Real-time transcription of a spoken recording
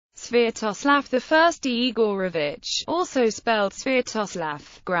Sviatoslav I Igorevich, also spelled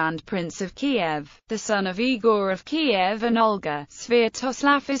Sviatoslav, Grand Prince of Kiev, the son of Igor of Kiev and Olga.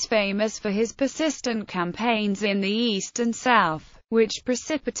 Sviatoslav is famous for his persistent campaigns in the east and south, which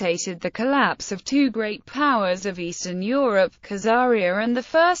precipitated the collapse of two great powers of Eastern Europe, Khazaria and the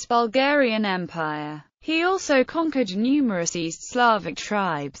First Bulgarian Empire. He also conquered numerous East Slavic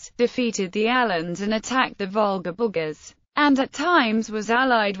tribes, defeated the Alans and attacked the Volga Bulgars, and at times was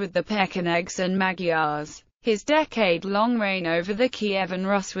allied with the Pechenegs and Magyars. His decade-long reign over the Kievan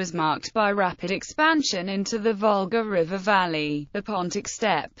Rus was marked by rapid expansion into the Volga River Valley, the Pontic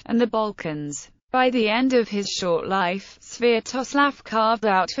Steppe, and the Balkans. By the end of his short life, Sviatoslav carved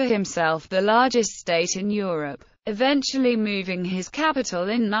out for himself the largest state in Europe, eventually moving his capital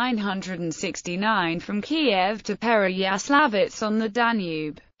in 969 from Kiev to Pereyaslavets on the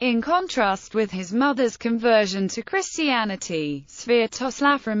Danube. In contrast with his mother's conversion to Christianity,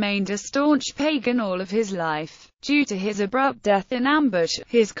 Sviatoslav remained a staunch pagan all of his life. Due to his abrupt death in ambush,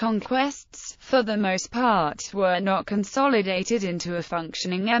 his conquests, for the most part, were not consolidated into a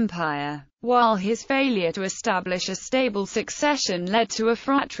functioning empire, while his failure to establish a stable succession led to a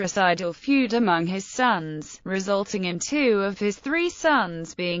fratricidal feud among his sons, resulting in 2 of his 3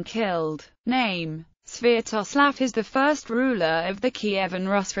 sons being killed. Name: Sviatoslav is the first ruler of the Kievan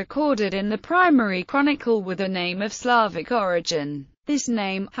Rus recorded in the primary chronicle with a name of Slavic origin. This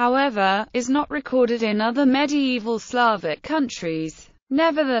name, however, is not recorded in other medieval Slavic countries.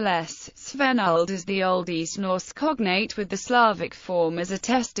 Nevertheless, Sveinald is the Old East Norse cognate with the Slavic form as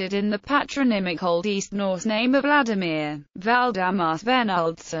attested in the patronymic Old East Norse name of Vladimir, Valdemar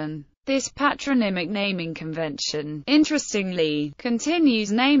Sveinaldsson. This patronymic naming convention, interestingly,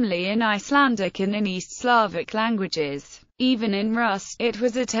 continues namely in Icelandic and in East Slavic languages. Even in Rus, it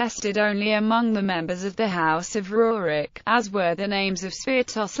was attested only among the members of the House of Rurik, as were the names of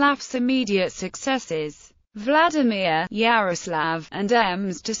Sviatoslav's immediate successors, Vladimir, Yaroslav, and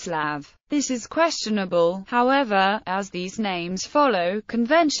Mstislav. This is questionable, however, as these names follow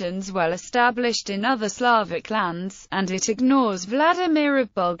conventions well established in other Slavic lands, and it ignores Vladimir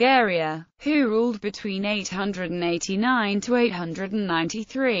of Bulgaria, who ruled between 889 to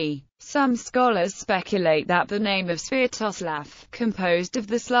 893. Some scholars speculate that the name of Sviatoslav, composed of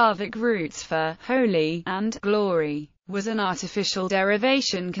the Slavic roots for holy and glory, was an artificial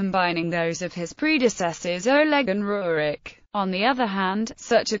derivation combining those of his predecessors Oleg and Rurik. On the other hand,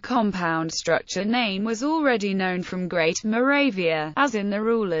 such a compound structure name was already known from Great Moravia, as in the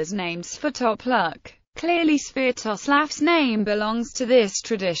ruler's name Svetopluk. Clearly Sviatoslav's name belongs to this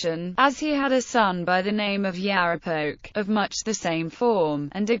tradition, as he had a son by the name of Yaropolk, of much the same form,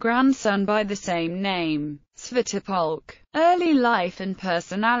 and a grandson by the same name, Svetopolk. Early life and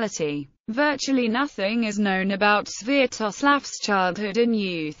personality. Virtually nothing is known about Sviatoslav's childhood and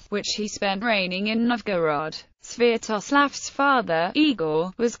youth, which he spent reigning in Novgorod. Sviatoslav's father,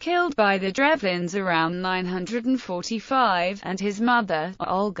 Igor, was killed by the Drevlins around 945, and his mother,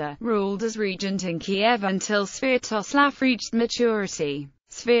 Olga, ruled as regent in Kiev until Sviatoslav reached maturity.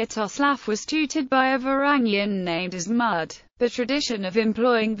 Sviatoslav was tutored by a Varangian named Asmud. The tradition of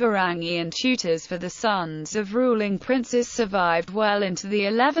employing Varangian tutors for the sons of ruling princes survived well into the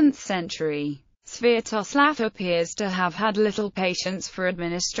 11th century. Sviatoslav appears to have had little patience for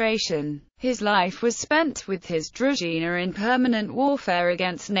administration. His life was spent with his družina in permanent warfare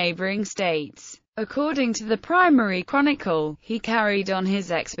against neighboring states. According to the primary chronicle, he carried on his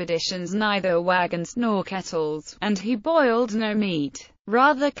expeditions neither wagons nor kettles, and he boiled no meat,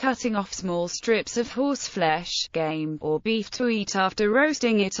 rather cutting off small strips of horseflesh, game, or beef to eat after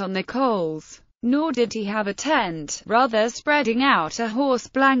roasting it on the coals. Nor did he have a tent, rather spreading out a horse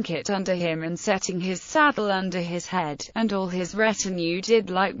blanket under him and setting his saddle under his head, and all his retinue did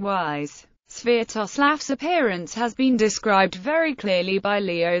likewise. Sviatoslav's appearance has been described very clearly by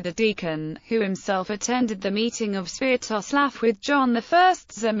Leo the Deacon, who himself attended the meeting of Sviatoslav with John I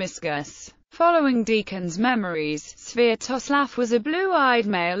Zemiscus. Following Deacon's memories, Sviatoslav was a blue-eyed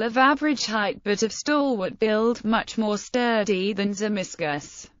male of average height but of stalwart build, much more sturdy than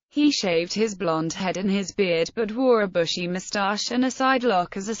Zemiscus. He shaved his blonde head and his beard, but wore a bushy moustache and a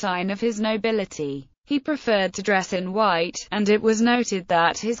sidelock as a sign of his nobility. He preferred to dress in white, and it was noted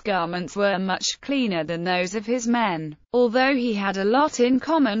that his garments were much cleaner than those of his men. Although he had a lot in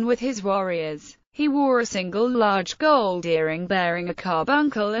common with his warriors, he wore a single large gold earring bearing a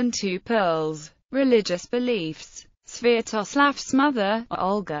carbuncle and 2 pearls. Religious beliefs. Sviatoslav's mother,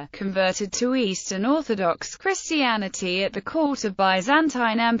 Olga, converted to Eastern Orthodox Christianity at the court of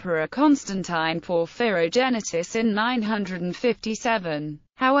Byzantine Emperor Constantine Porphyrogenitus in 957.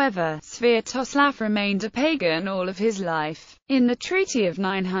 However, Sviatoslav remained a pagan all of his life. In the Treaty of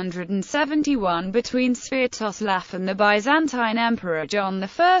 971 between Sviatoslav and the Byzantine Emperor John I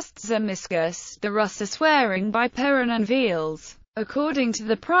Zimiscus, the Rus are swearing by Perun and Veals. According to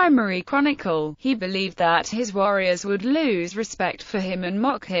the primary chronicle, he believed that his warriors would lose respect for him and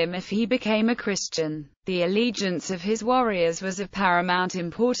mock him if he became a Christian. The allegiance of his warriors was of paramount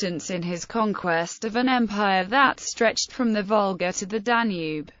importance in his conquest of an empire that stretched from the Volga to the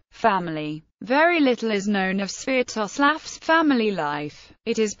Danube. Family. Very little is known of Sviatoslav's family life.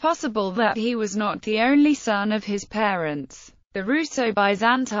 It is possible that he was not the only son of his parents. The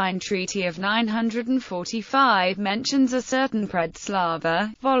Russo-Byzantine Treaty of 945 mentions a certain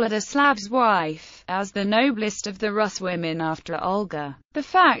Predslava, Volodoslav's wife, as the noblest of the Rus women after Olga. The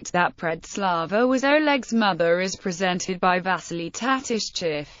fact that Predslava was Oleg's mother is presented by Vasily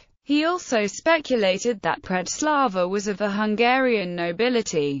Tatishchev. He also speculated that Predslava was of the Hungarian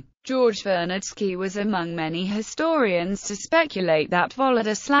nobility. George Vernadsky was among many historians to speculate that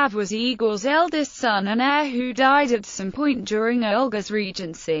Volodoslav was Igor's eldest son and heir who died at some point during Olga's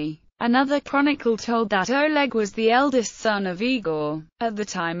regency. Another chronicle told that Oleg was the eldest son of Igor. At the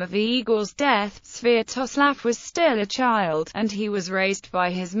time of Igor's death, Sviatoslav was still a child, and he was raised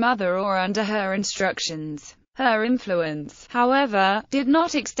by his mother or under her instructions. Her influence, however, did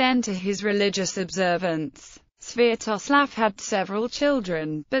not extend to his religious observance. Sviatoslav had several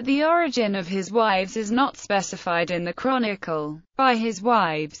children, but the origin of his wives is not specified in the chronicle. By his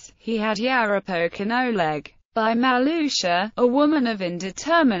wives, he had Yaropolk and Oleg. By Malusha, a woman of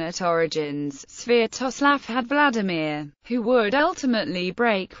indeterminate origins, Sviatoslav had Vladimir, who would ultimately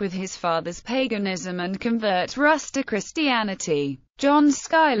break with his father's paganism and convert Rus to Christianity. John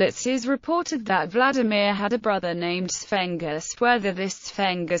Skylitz is reported that Vladimir had a brother named Sfengus. Whether this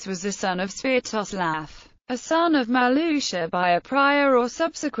Sfengus was a son of Sviatoslav, a son of Malusha by a prior or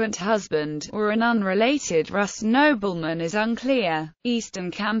subsequent husband, or an unrelated Rus nobleman is unclear.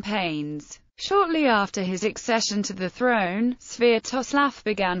 Eastern campaigns. Shortly after his accession to the throne, Sviatoslav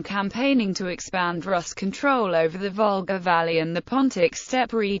began campaigning to expand Rus control over the Volga Valley and the Pontic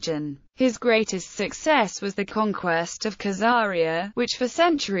steppe region. His greatest success was the conquest of Khazaria, which for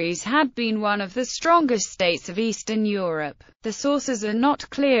centuries had been one of the strongest states of Eastern Europe. The sources are not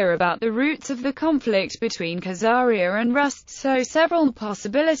clear about the roots of the conflict between Khazaria and Rus, so several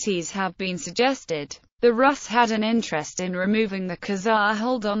possibilities have been suggested. The Rus had an interest in removing the Khazar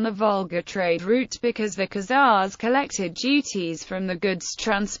hold on the Volga trade route because the Khazars collected duties from the goods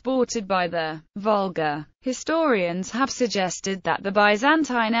transported by the Volga. Historians have suggested that the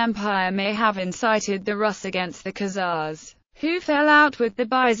Byzantine Empire may have incited the Rus against the Khazars, who fell out with the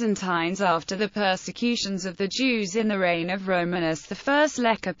Byzantines after the persecutions of the Jews in the reign of Romanus I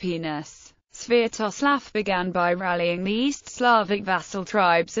Lecapenus. Sviatoslav began by rallying the East Slavic vassal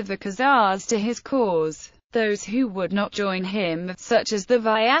tribes of the Khazars to his cause. Those who would not join him, such as the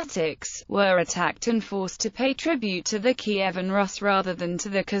Viatics, were attacked and forced to pay tribute to the Kievan Rus rather than to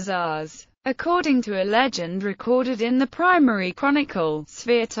the Khazars. According to a legend recorded in the primary chronicle,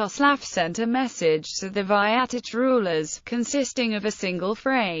 Sviatoslav sent a message to the Viatich rulers, consisting of a single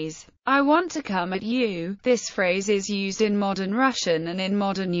phrase, "I want to come at you." This phrase is used in modern Russian and in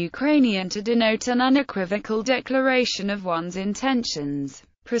modern Ukrainian to denote an unequivocal declaration of one's intentions.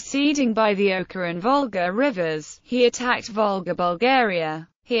 Proceeding by the Oka and Volga rivers, he attacked Volga Bulgaria.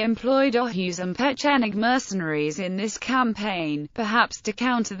 He employed Ohus and Pechenik mercenaries in this campaign, perhaps to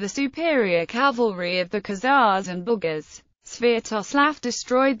counter the superior cavalry of the Khazars and Bulgars. Sviatoslav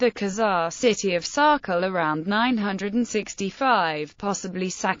destroyed the Khazar city of Sarkal around 965, possibly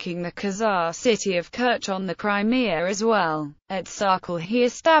sacking the Khazar city of Kerch on the Crimea as well. At Sarkal he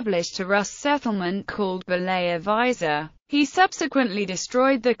established a Rus settlement called Belarusian. He subsequently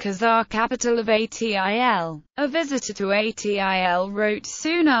destroyed the Khazar capital of Atil. A visitor to Atil wrote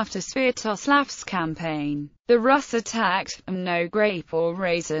soon after Sviatoslav's campaign, "The Rus attacked, and no grape or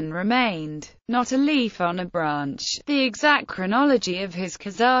raisin remained, not a leaf on a branch." The exact chronology of his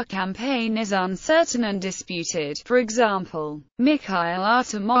Khazar campaign is uncertain and disputed. For example, Mikhail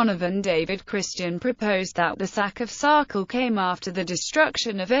Artemonov and David Christian proposed that the sack of Sarkal came after the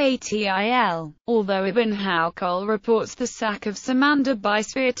destruction of Atil, although Ibn Haukal reports the sack of Samandar by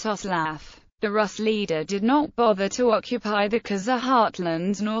Sviatoslav. The Rus leader did not bother to occupy the Khazar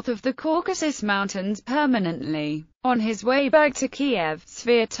heartlands north of the Caucasus Mountains permanently. On his way back to Kiev,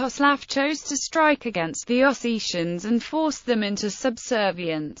 Sviatoslav chose to strike against the Ossetians and force them into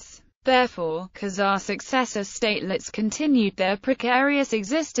subservience. Therefore, Khazar successor statelets continued their precarious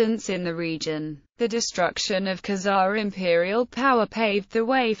existence in the region. The destruction of Khazar imperial power paved the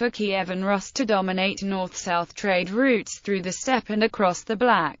way for Kiev and Rus to dominate north-south trade routes through the steppe and across the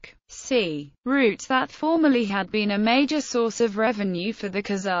Black Sea, routes that formerly had been a major source of revenue for the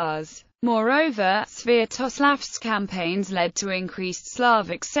Khazars. Moreover, Sviatoslav's campaigns led to increased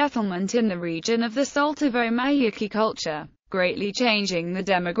Slavic settlement in the region of the Saltovo-Mayuki culture, greatly changing the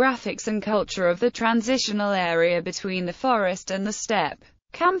demographics and culture of the transitional area between the forest and the steppe.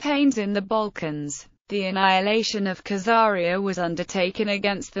 Campaigns in the Balkans. The annihilation of Khazaria was undertaken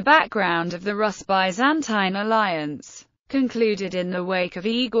against the background of the Rus-Byzantine alliance, concluded in the wake of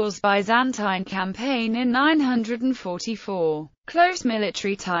Igor's Byzantine campaign in 944. Close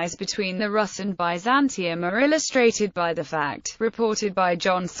military ties between the Rus and Byzantium are illustrated by the fact, reported by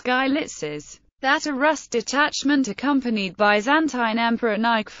John Skylitzes, that a Rus detachment accompanied Byzantine Emperor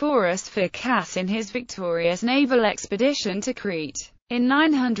Nicephorus Phocas in his victorious naval expedition to Crete. In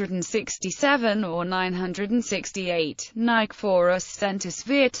 967 or 968, Nicephorus sent to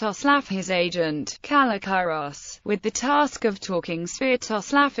Sviatoslav his agent, Kalokyros, with the task of talking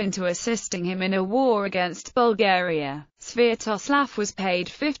Sviatoslav into assisting him in a war against Bulgaria. Sviatoslav was paid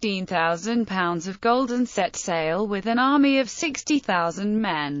 £15,000 of gold and set sail with an army of 60,000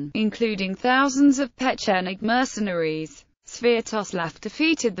 men, including thousands of Pecheneг mercenaries. Sviatoslav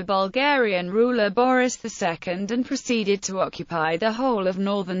defeated the Bulgarian ruler Boris II and proceeded to occupy the whole of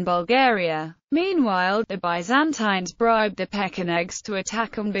northern Bulgaria. Meanwhile, the Byzantines bribed the Pechenegs to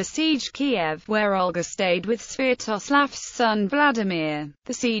attack and besiege Kiev, where Olga stayed with Sviatoslav's son Vladimir.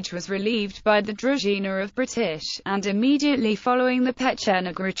 The siege was relieved by the Druzhina of British, and immediately following the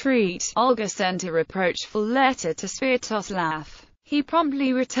Pecheneg retreat, Olga sent a reproachful letter to Sviatoslav. He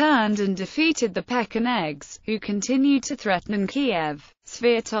promptly returned and defeated the Pechenegs, who continued to threaten Kiev.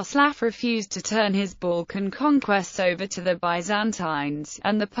 Sviatoslav refused to turn his Balkan conquests over to the Byzantines,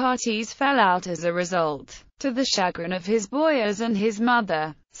 and the parties fell out as a result. To the chagrin of his boyars and his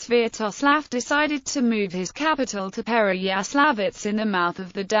mother, Sviatoslav decided to move his capital to Pereyaslavets in the mouth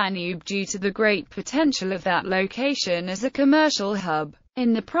of the Danube due to the great potential of that location as a commercial hub.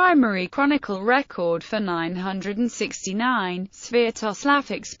 In the primary chronicle record for 969,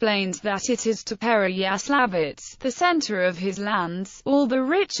 Sviatoslav explains that it is to Pereyaslavets, the center of his lands, all the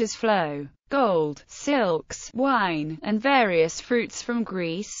riches flow. Gold, silks, wine, and various fruits from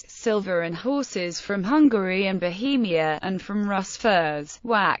Greece, silver and horses from Hungary and Bohemia, and from Rus furs,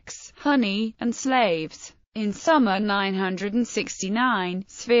 wax, honey, and slaves. In summer 969,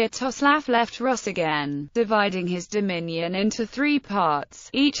 Sviatoslav left Rus again, dividing his dominion into three parts,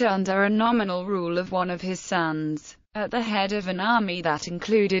 each under a nominal rule of one of his sons. At the head of an army that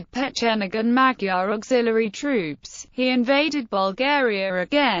included Pecheneg and Magyar auxiliary troops, he invaded Bulgaria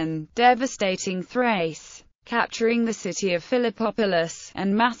again, devastating Thrace, capturing the city of Philippopolis,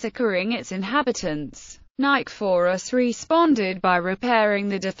 and massacring its inhabitants. Nicephorus responded by repairing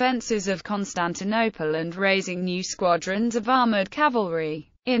the defences of Constantinople and raising new squadrons of armoured cavalry.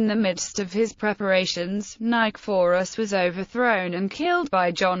 In the midst of his preparations, Nicephorus was overthrown and killed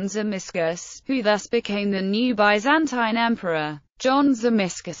by John Zimisces, who thus became the new Byzantine emperor. John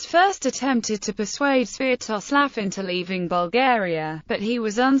Zimisces first attempted to persuade Sviatoslav into leaving Bulgaria, but he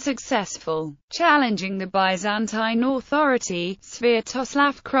was unsuccessful. Challenging the Byzantine authority,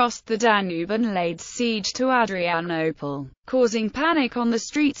 Sviatoslav crossed the Danube and laid siege to Adrianople, causing panic on the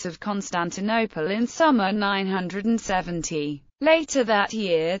streets of Constantinople in summer 970. Later that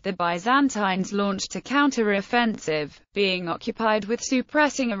year, the Byzantines launched a counter-offensive, being occupied with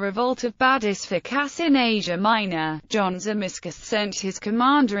suppressing a revolt of Badis Phocas in Asia Minor. John Zimisces sent his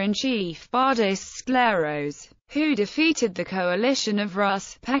commander-in-chief, Badis Skleros, who defeated the coalition of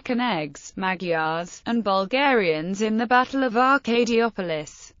Rus, Pechenegs, Magyars, and Bulgarians in the Battle of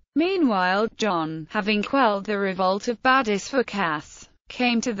Arcadiopolis. Meanwhile, John, having quelled the revolt of Badis Phocas,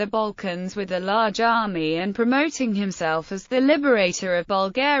 came to the Balkans with a large army and promoting himself as the liberator of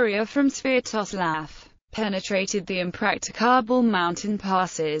Bulgaria from Sviatoslav, penetrated the impracticable mountain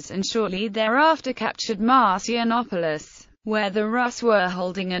passes and shortly thereafter captured Marcianopolis, where the Rus were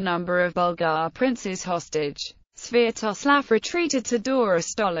holding a number of Bulgar princes hostage. Sviatoslav retreated to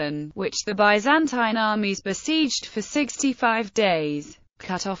Dorostolon, which the Byzantine armies besieged for 65 days.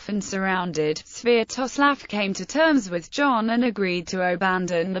 Cut off and surrounded, Sviatoslav came to terms with John and agreed to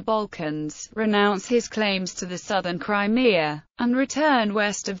abandon the Balkans, renounce his claims to the southern Crimea, and return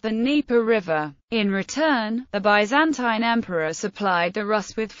west of the Dnieper River. In return, the Byzantine emperor supplied the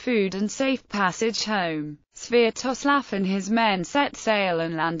Rus with food and safe passage home. Sviatoslav and his men set sail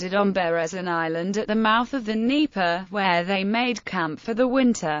and landed on Berezin Island at the mouth of the Dnieper, where they made camp for the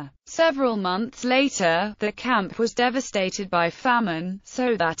winter. Several months later, the camp was devastated by famine,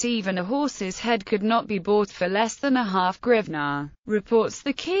 so that even a horse's head could not be bought for less than a half hryvnia, reports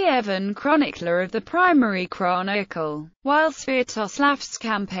the Kievan chronicler of the Primary Chronicle. While Sviatoslav's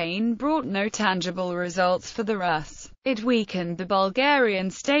campaign brought no tangible results for the Rus, it weakened the Bulgarian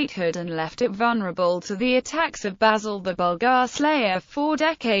statehood and left it vulnerable to the attacks of Basil the Bulgar Slayer 4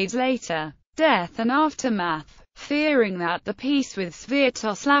 decades later. Death and aftermath. Fearing that the peace with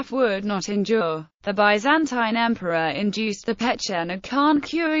Sviatoslav would not endure, the Byzantine emperor induced the Pecheneg Khan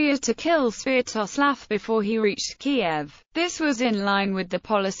Kuria to kill Sviatoslav before he reached Kiev. This was in line with the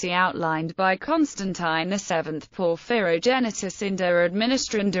policy outlined by Constantine VII Porphyrogenitus in Der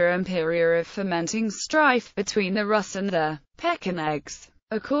Administranda Imperia of fomenting strife between the Rus and the Pechenegs.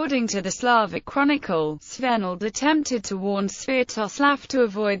 According to the Slavic Chronicle, Sveinald attempted to warn Sviatoslav to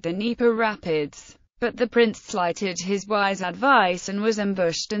avoid the Dnieper rapids, but the prince slighted his wise advice and was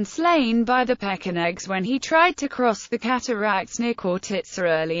ambushed and slain by the Pechenegs when he tried to cross the cataracts near Khortytsa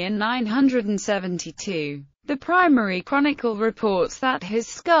early in 972. The Primary Chronicle reports that his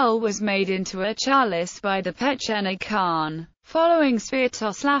skull was made into a chalice by the Pecheneg Khan. Following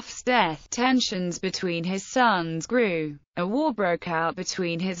Sviatoslav's death, tensions between his sons grew. A war broke out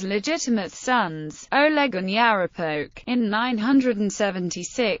between his legitimate sons, Oleg and Yaropolk, in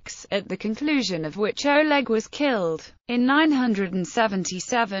 976, at the conclusion of which Oleg was killed. In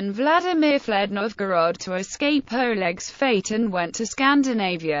 977, Vladimir fled Novgorod to escape Oleg's fate and went to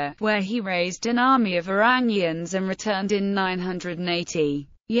Scandinavia, where he raised an army of Varangians and returned in 980.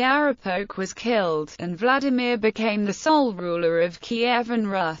 Yaropolk was killed, and Vladimir became the sole ruler of Kiev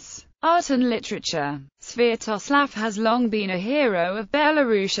and Rus. Art and literature. Sviatoslav has long been a hero of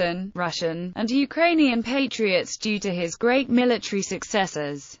Belarusian, Russian, and Ukrainian patriots due to his great military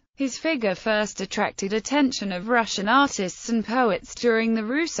successes. His figure first attracted attention of Russian artists and poets during the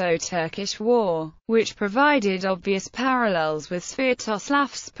Russo-Turkish War, which provided obvious parallels with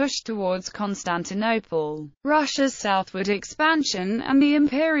Sviatoslav's push towards Constantinople. Russia's southward expansion and the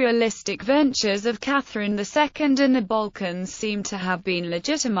imperialistic ventures of Catherine II in the Balkans seem to have been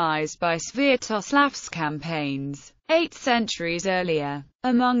legitimized by Sviatoslav's campaigns. 8 centuries earlier.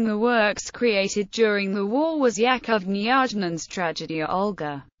 Among the works created during the war was Yakov Nyazhnyn's tragedy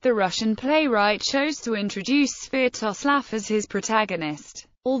Olga. The Russian playwright chose to introduce Sviatoslav as his protagonist.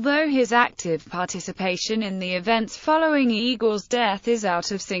 Although his active participation in the events following Igor's death is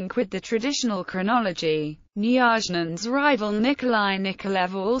out of sync with the traditional chronology, Nyazhnyn's rival Nikolai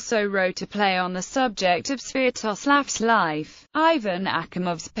Nikolaev also wrote a play on the subject of Sviatoslav's life. Ivan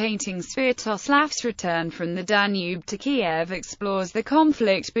Akimov's painting Sviatoslav's Return from the Danube to Kiev explores the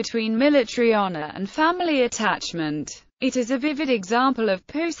conflict between military honor and family attachment. It is a vivid example of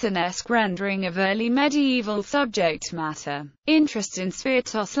Poussin-esque rendering of early medieval subject matter. Interest in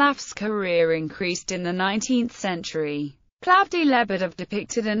Sviatoslav's career increased in the 19th century. Klavdij Lebedov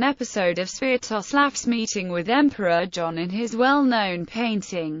depicted an episode of Sviatoslav's meeting with Emperor John in his well-known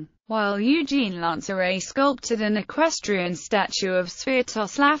painting, while Eugene Lanceray sculpted an equestrian statue of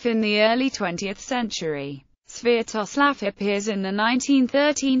Sviatoslav in the early 20th century. Sviatoslav appears in the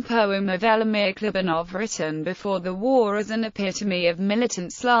 1913 poem of Elimir Klibanov written before the war as an epitome of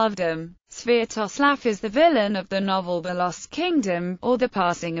militant Slavdom. Sviatoslav is the villain of the novel The Lost Kingdom, or The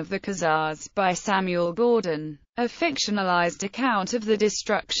Passing of the Khazars, by Samuel Gordon, a fictionalized account of the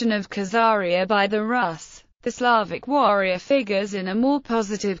destruction of Khazaria by the Rus. The Slavic warrior figures in a more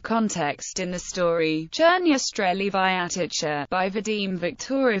positive context in the story, Chernya Strely Vyatica, by Vadim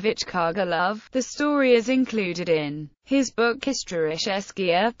Viktorovich Kargilov. The story is included in his book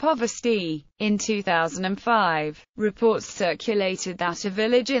Historisheskiya Povesti. In 2005, reports circulated that a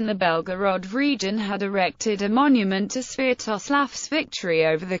village in the Belgorod region had erected a monument to Sviatoslav's victory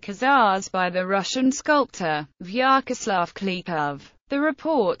over the Khazars by the Russian sculptor, Vyacheslav Klikov. The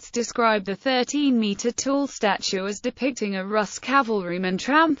reports describe the 13-meter-tall statue as depicting a Rus cavalryman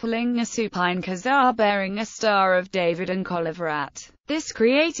trampling a supine Khazar bearing a Star of David and Kolovrat. This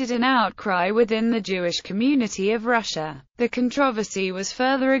created an outcry within the Jewish community of Russia. The controversy was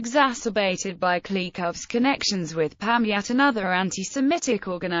further exacerbated by Klikov's connections with Pamyat and other anti-Semitic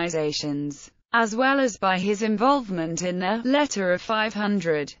organizations, as well as by his involvement in the Letter of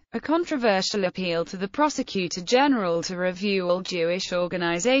 500, a controversial appeal to the Prosecutor General to review all Jewish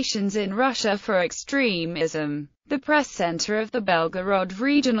organizations in Russia for extremism. The press center of the Belgorod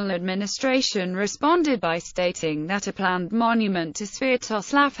Regional Administration responded by stating that a planned monument to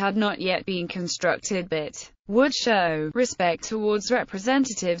Sviatoslav had not yet been constructed but would show respect towards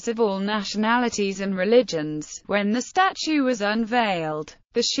representatives of all nationalities and religions. When the statue was unveiled,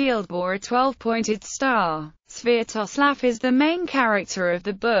 the shield bore a 12-pointed star. Sviatoslav is the main character of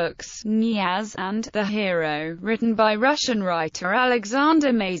the books Knyaz and The Hero, written by Russian writer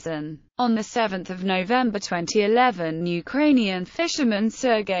Alexander Mazin. On 7 November 2011, Ukrainian fisherman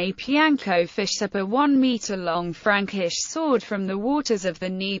Sergei Pianko fished up a 1-meter-long Frankish sword from the waters of the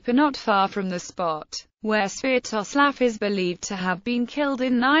Dnieper not far from the spot where Sviatoslav is believed to have been killed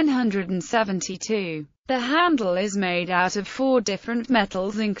in 972. The handle is made out of 4 different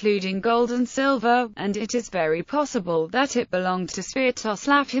metals including gold and silver, and it is very possible that it belonged to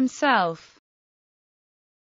Sviatoslav himself.